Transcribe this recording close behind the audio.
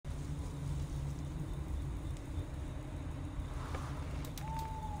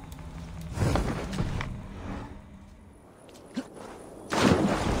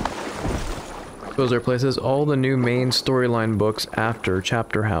Those are places all the new main storyline books after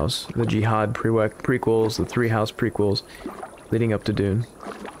Chapter House, the Jihad prequels, the Three House prequels, leading up to Dune.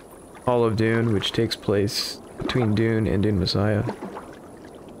 Hall of Dune, which takes place between Dune and Dune Messiah.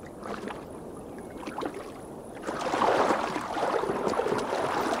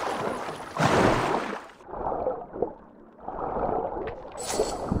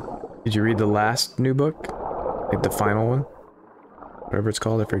 Did you read the last new book? Like the final one? Whatever it's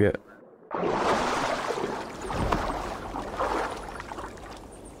called, I forget.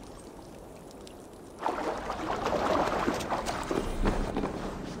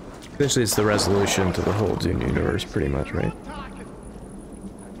 Essentially, it's the resolution to the whole Dune universe, pretty much, right?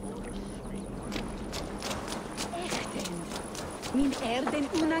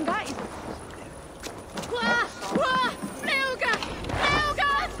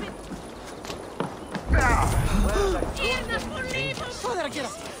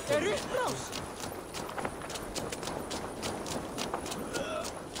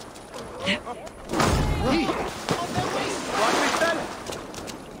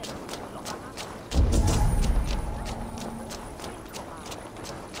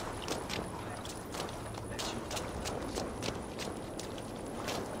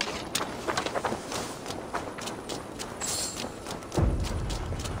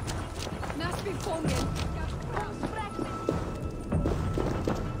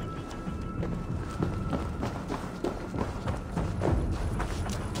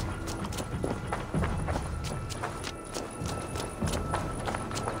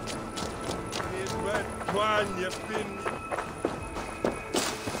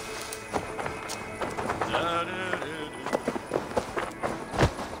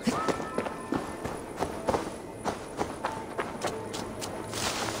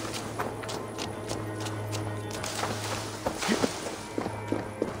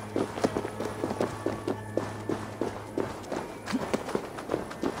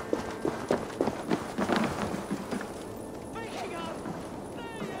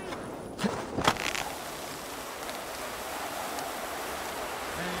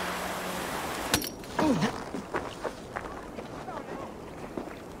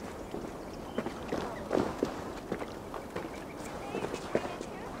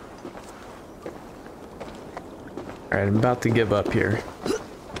 Alright, I'm about to give up here.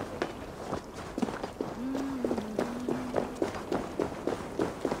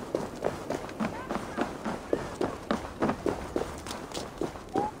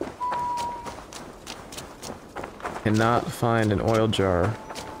 Cannot find an oil jar.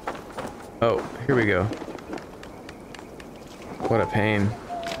 Oh, here we go. What a pain.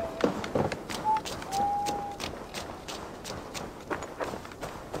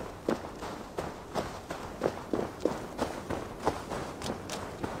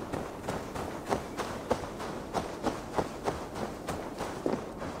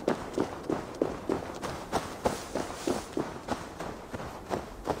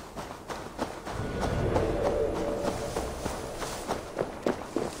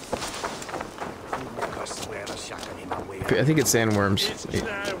 I think it's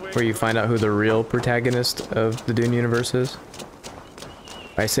Sandworms, where you find out who the real protagonist of the Dune universe is.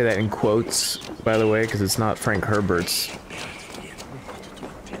 I say that in quotes, by the way, because it's not Frank Herbert's.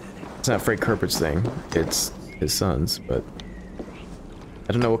 It's not Frank Herbert's thing. It's his son's, but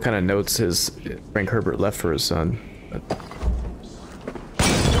I don't know what kind of notes Frank Herbert left for his son. But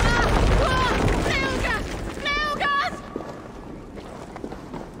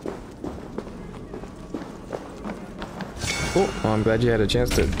cool. Well, I'm glad you had a chance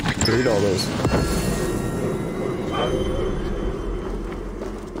to read all those.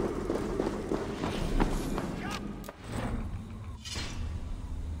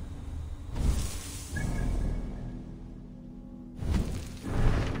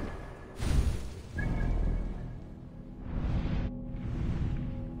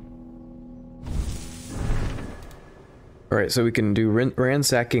 Alright, so we can do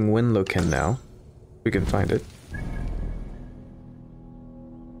ransacking Windloken now. We can find it.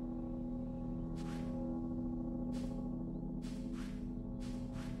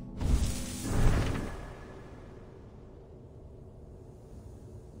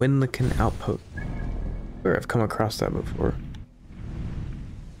 Windloken Outpost. Where I've come across that before.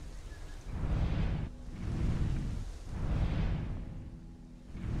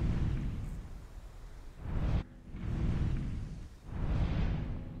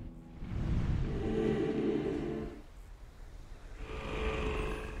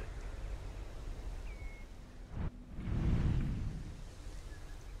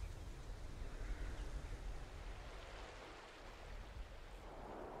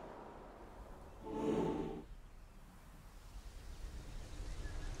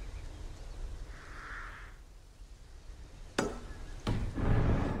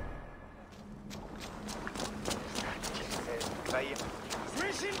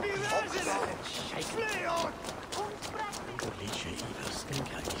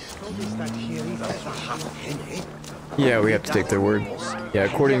 Yeah, we have to take their word. Yeah,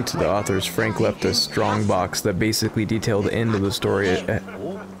 according to the authors, Frank left a strong box that basically detailed the end of the story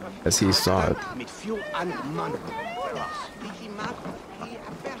as he saw it.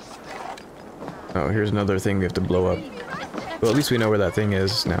 Oh, here's another thing we have to blow up. Well, at least we know where that thing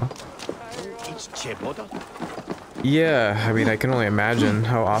is now. Yeah, I mean, I can only imagine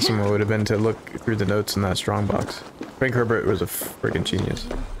how awesome it would have been to look through the notes in that strongbox. Frank Herbert was a friggin' genius.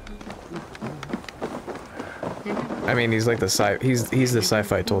 I mean, he's like the he's the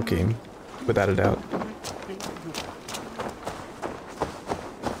sci-fi Tolkien, without a doubt.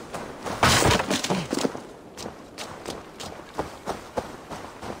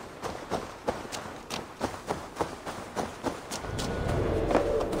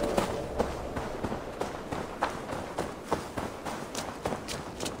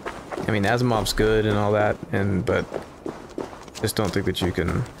 I mean, Asimov's good and all that, but just don't think that you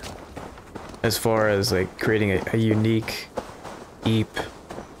can, as far as like creating a unique, deep,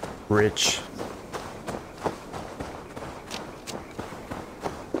 rich,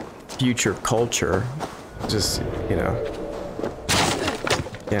 future culture, just, you know,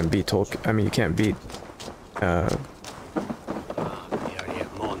 can't beat Tolkien. I mean, you can't beat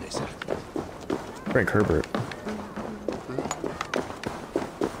Frank Herbert.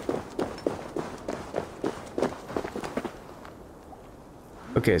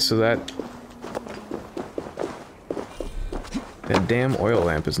 Okay, so that damn oil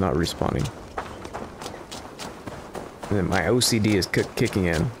lamp is not respawning. And then my OCD is kicking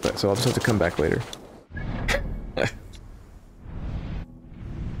in, but so I'll just have to come back later.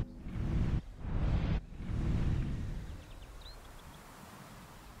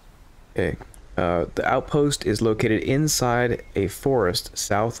 Okay, the outpost is located inside a forest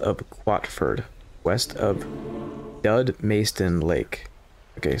south of Quatford, west of Dud Maeston Lake.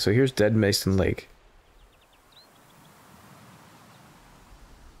 Okay, so here's Dead Mason Lake.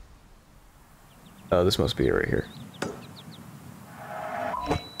 Oh, this must be it right here.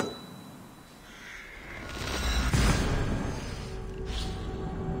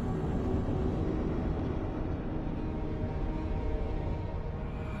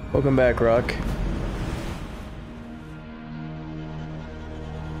 Welcome back, Rock.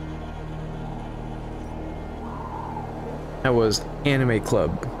 That was Anime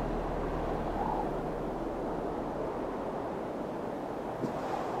Club.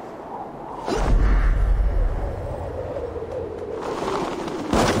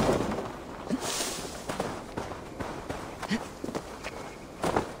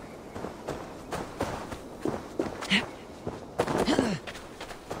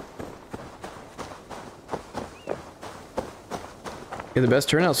 You're the best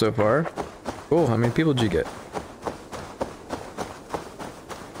turnout so far. Cool, how many people did you get?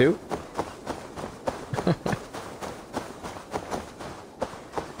 2?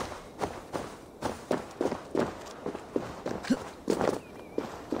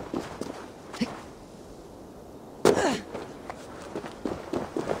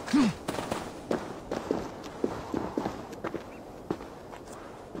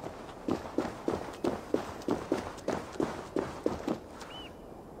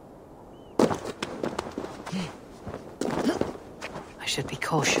 Should be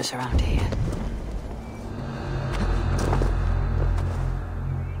cautious around here.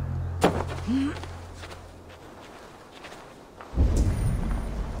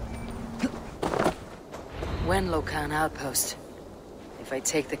 Wenlocan outpost. If I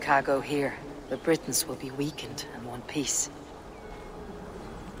take the cargo here, the Britons will be weakened and want peace.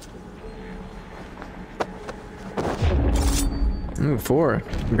 Ooh, 4.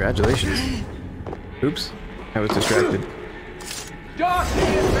 Congratulations. Oops, I was distracted.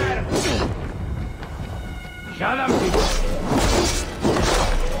 Shut up, people!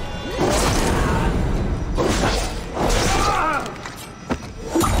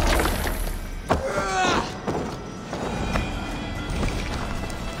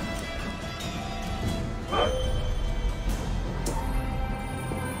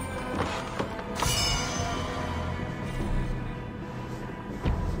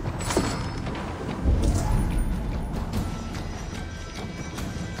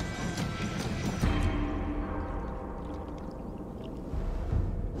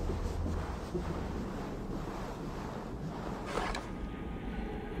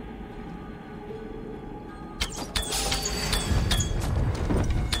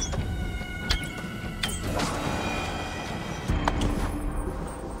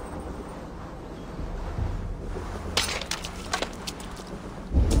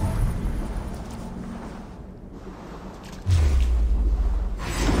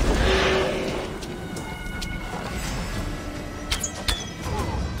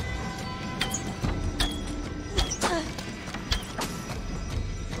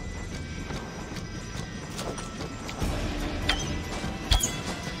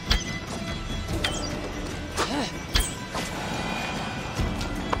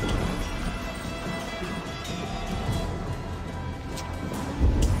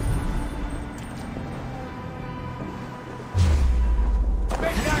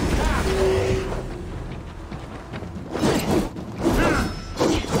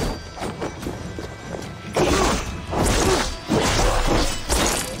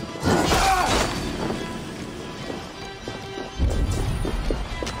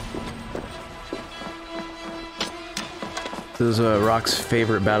 This is Rock's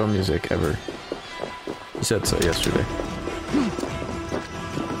favorite battle music ever. He said so yesterday.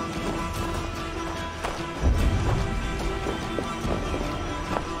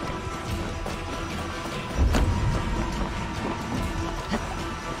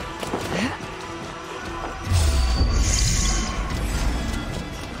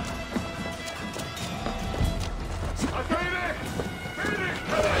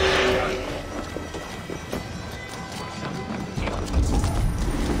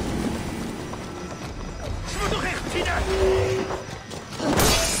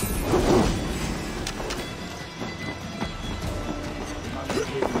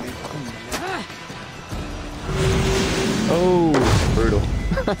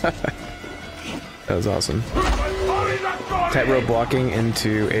 That was awesome. Tightrope blocking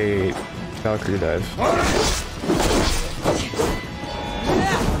into a Valkyrie dive.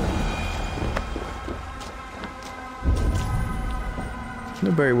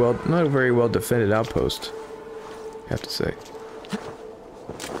 Not a very well defended outpost, I have to say.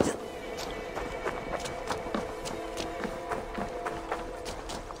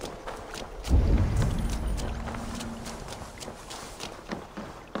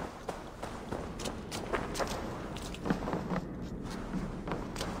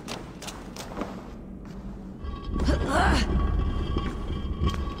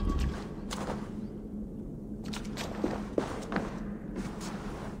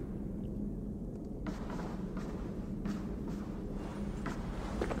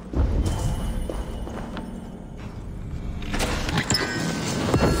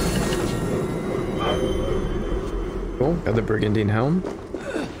 Cool, got the Brigandine helm.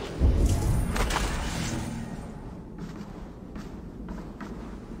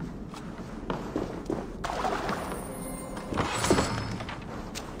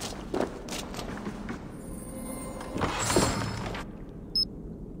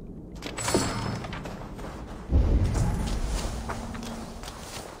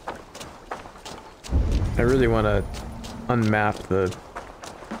 I really want to unmap the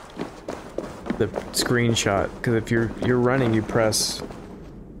screenshot, because if you're running, you press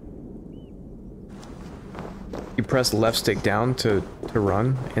left stick down to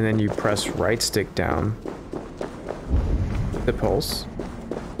run, and then you press right stick down to pulse.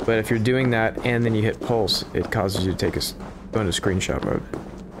 But if you're doing that and then you hit pulse, it causes you to go into screenshot mode.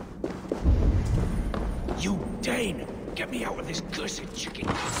 You Dane, get me out of this cursed chicken.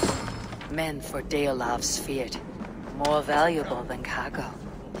 Men for Deolav's Fiat. More valuable than cargo.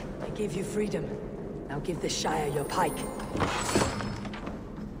 I gave you freedom. Now give the Shire your pike.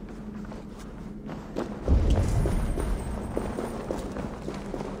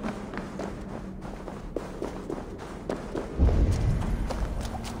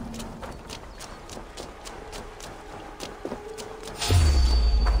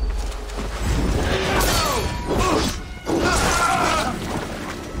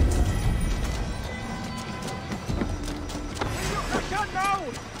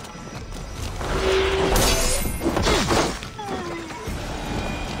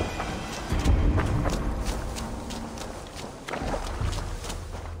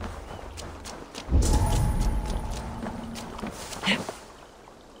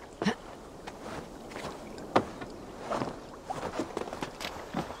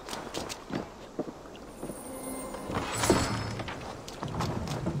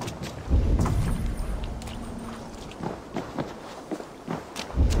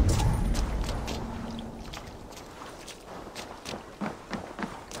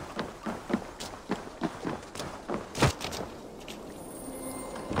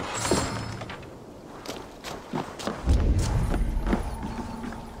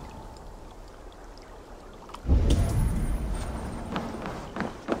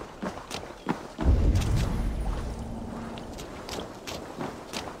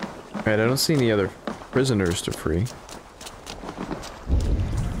 Alright, I don't see any other prisoners to free.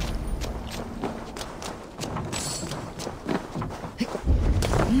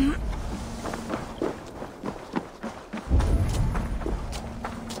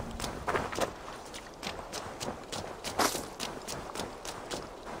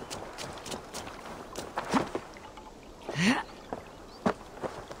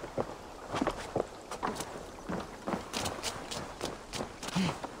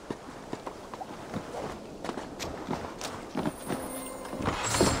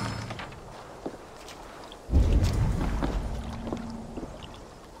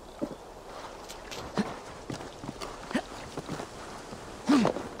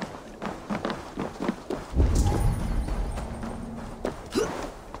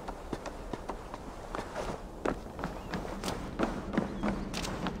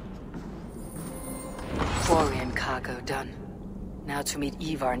 done. Now to meet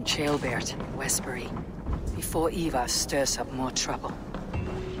Ivar and Chaelbert in Westbury, before Ivar stirs up more trouble.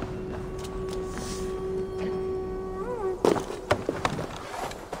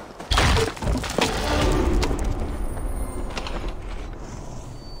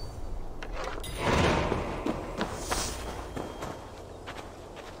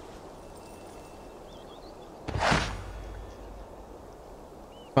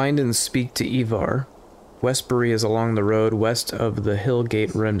 Find and speak to Ivar. Westbury is along the road west of the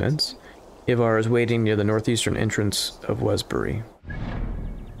Hillgate remnants. Ivar is waiting near the northeastern entrance of Westbury.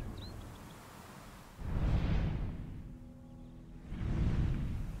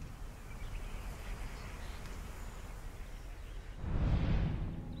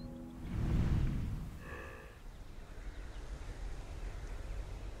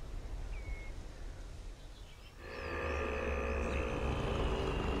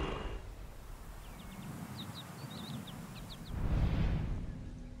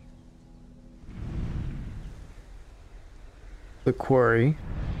 The quarry.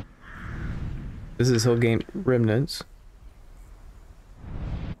 This is Hillgate remnants.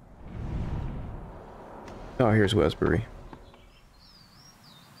 Oh, here's Westbury.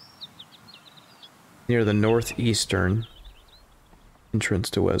 Near the northeastern entrance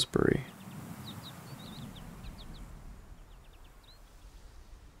to Westbury.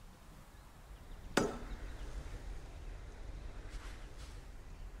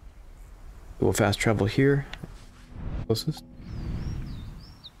 We'll fast travel here. Closest.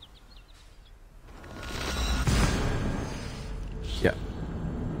 Yeah.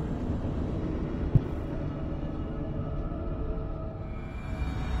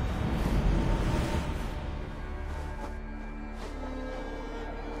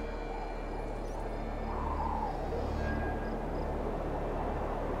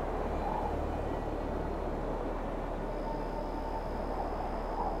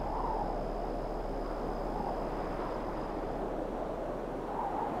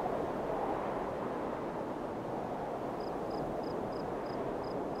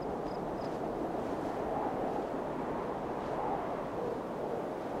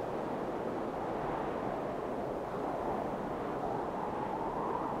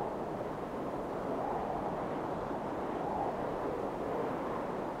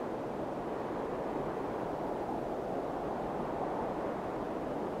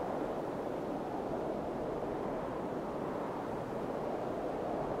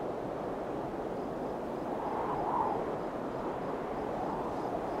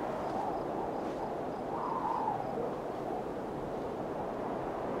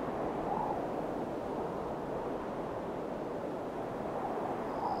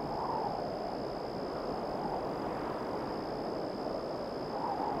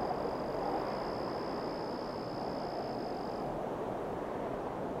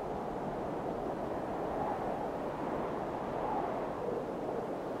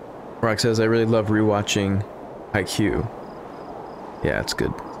 Rock says, I really love rewatching IQ. Yeah, it's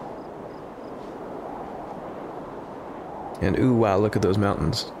good. And ooh, wow, look at those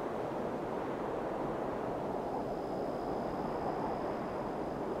mountains.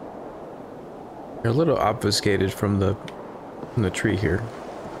 They're a little obfuscated from the tree here.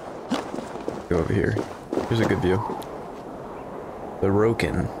 Go over here. Here's a good view. The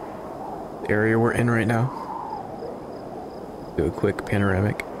Roken, the area we're in right now. Do a quick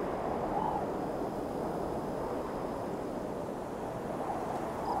panoramic.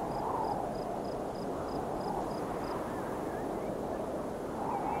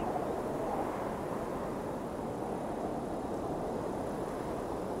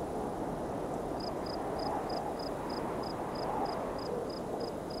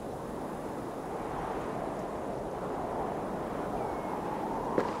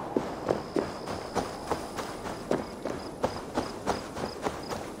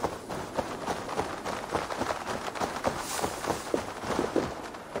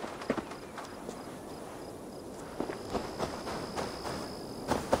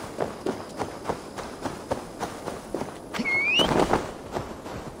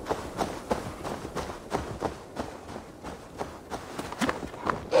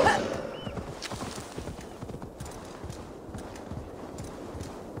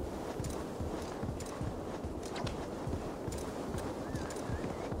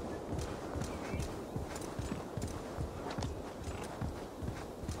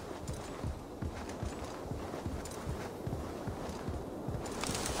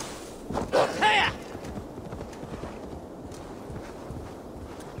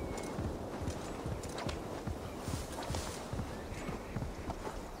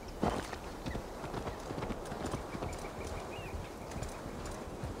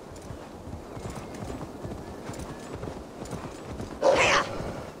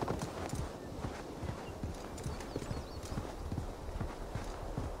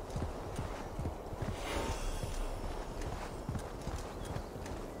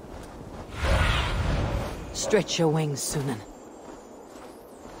 Stretch your wings, Sunan.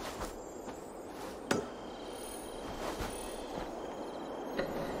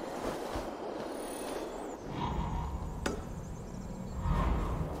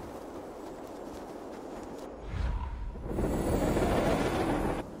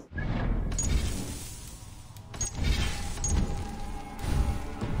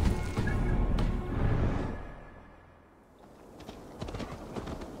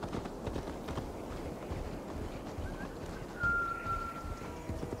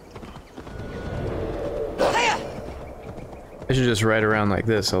 I should just ride around like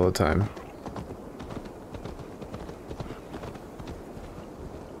this all the time.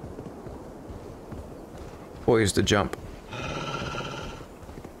 Poised to jump.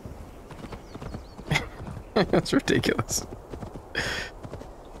 That's ridiculous.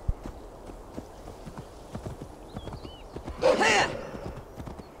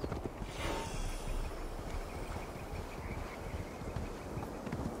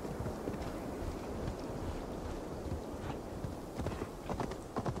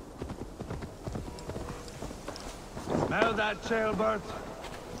 Smell that, Chaelbert?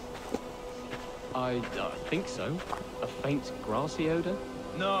 I think so. A faint grassy odor?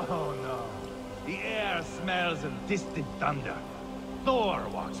 No, no. The air smells of distant thunder. Thor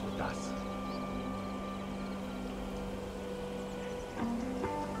walks with us.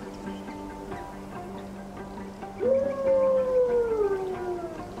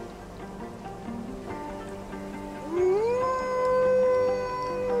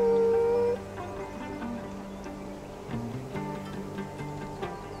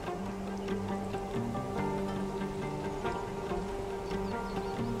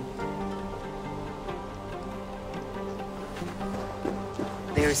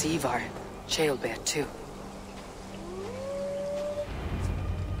 There's Ivar. Chaelbert, too.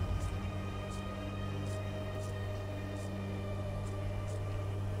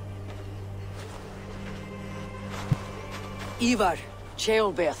 Ivar,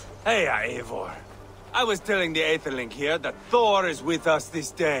 Chaelbert. Hey, Eivor. I was telling the Aetherling here that Thor is with us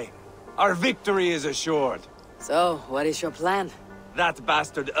this day. Our victory is assured. So, what is your plan? That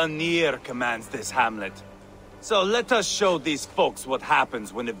bastard Anir commands this hamlet. So let us show these folks what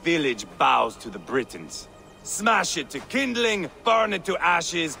happens when a village bows to the Britons. Smash it to kindling, burn it to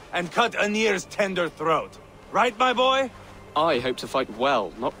ashes, and cut Anir's tender throat. Right, my boy? I hope to fight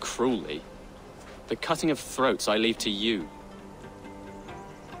well, not cruelly. The cutting of throats I leave to you.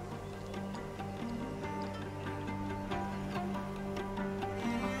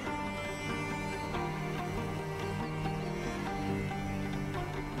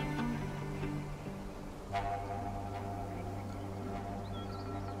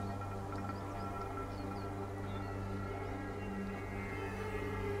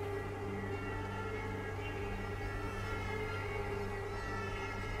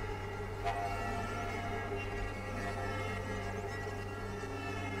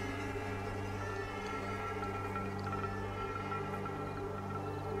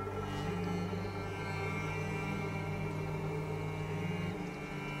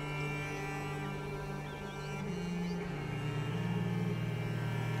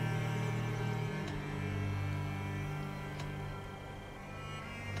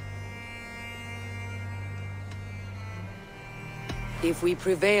 If we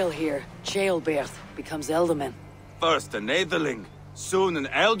prevail here, Chaelbert becomes Elderman. First an Aetherling, soon an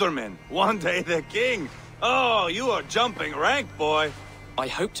Elderman, one day the king. Oh, you are jumping rank, boy. I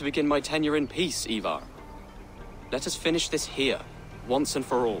hope to begin my tenure in peace, Ivar. Let us finish this here, once and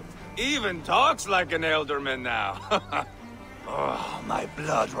for all. Even talks like an Elderman now. Oh, my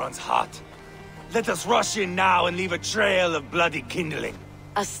blood runs hot. Let us rush in now and leave a trail of bloody kindling.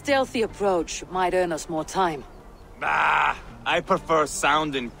 A stealthy approach might earn us more time. Bah, I prefer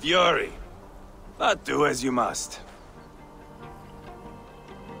sound and fury. But do as you must.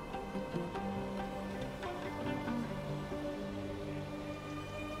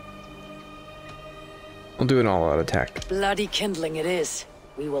 We'll do an all-out attack. Bloody kindling it is.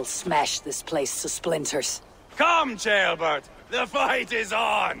 We will smash this place to splinters. Come, Chaelbert! The fight is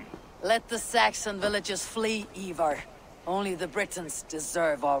on! Let the Saxon villagers flee, Ivar. Only the Britons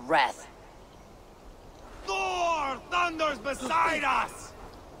deserve our wrath. Thor thunders beside us!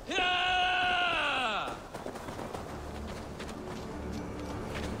 Yeah!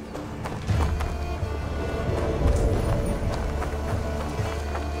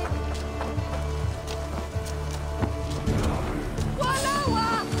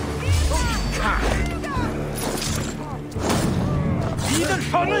 Even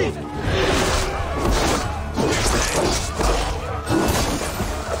funny!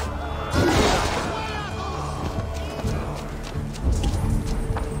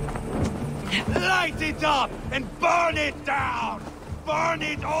 Light it up and burn it down! Burn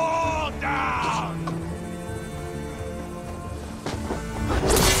it all down!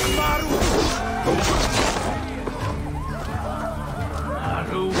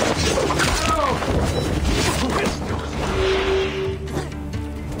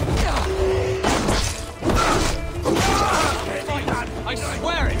 I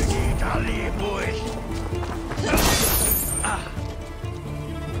swear it!